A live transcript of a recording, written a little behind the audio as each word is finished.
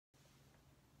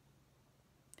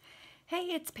Hey,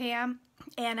 it's Pam,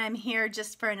 and I'm here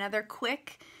just for another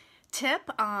quick tip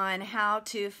on how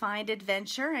to find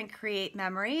adventure and create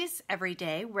memories every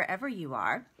day, wherever you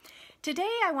are. Today,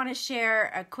 I want to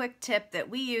share a quick tip that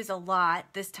we use a lot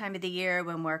this time of the year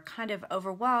when we're kind of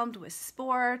overwhelmed with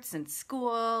sports and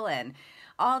school and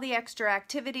all the extra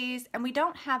activities, and we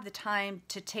don't have the time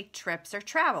to take trips or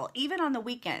travel. Even on the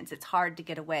weekends, it's hard to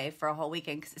get away for a whole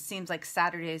weekend because it seems like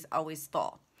Saturday is always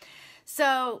full.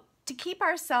 So to keep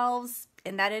ourselves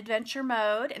in that adventure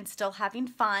mode and still having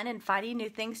fun and finding new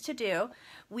things to do,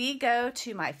 we go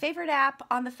to my favorite app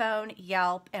on the phone,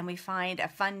 Yelp, and we find a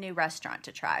fun new restaurant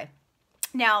to try.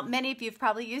 Now, many of you have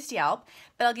probably used Yelp,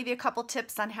 but I'll give you a couple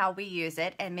tips on how we use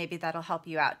it, and maybe that'll help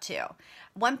you out too.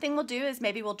 One thing we'll do is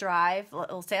maybe we'll drive,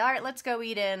 we'll say, all right, let's go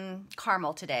eat in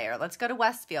Carmel today, or let's go to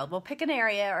Westfield. We'll pick an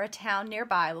area or a town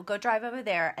nearby, we'll go drive over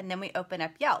there, and then we open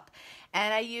up Yelp.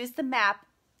 And I use the map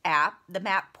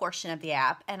portion of the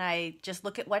app, and I just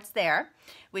look at what's there.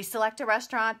 We select a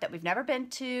restaurant that we've never been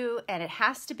to, and it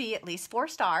has to be at least 4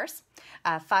 stars.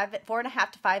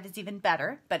 4.5 to 5 is even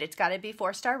better, but it's got to be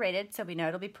 4-star rated, so we know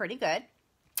it'll be pretty good.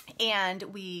 And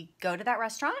we go to that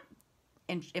restaurant,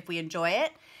 and if we enjoy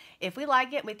it, if we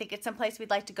like it, we think it's someplace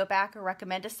we'd like to go back or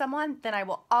recommend to someone, then I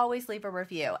will always leave a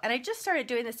review. And I just started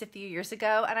doing this a few years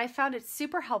ago, and I found it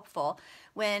super helpful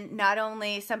when not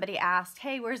only somebody asked,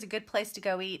 hey, where's a good place to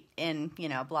go eat in,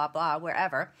 blah, blah,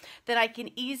 wherever, then I can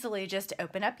easily just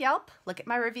open up Yelp, look at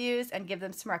my reviews, and give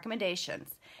them some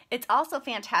recommendations. It's also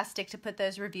fantastic to put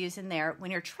those reviews in there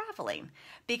when you're traveling,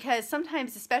 because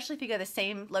sometimes, especially if you go to the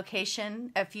same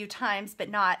location a few times, but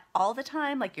not all the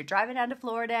time, like you're driving down to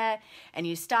Florida and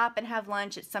you stop and have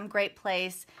lunch at some great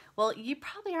place, well, you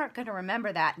probably aren't going to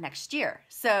remember that next year.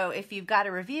 So if you've got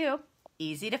a review,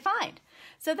 easy to find.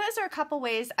 So those are a couple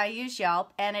ways I use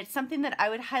Yelp, and it's something that I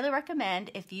would highly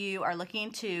recommend if you are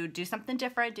looking to do something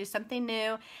different, do something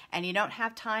new, and you don't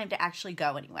have time to actually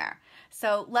go anywhere.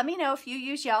 So let me know if you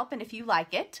use Yelp and if you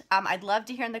like it. I'd love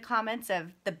to hear in the comments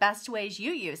of the best ways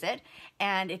you use it,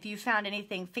 and if you found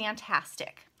anything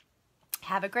fantastic.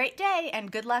 Have a great day,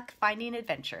 and good luck finding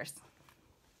adventures.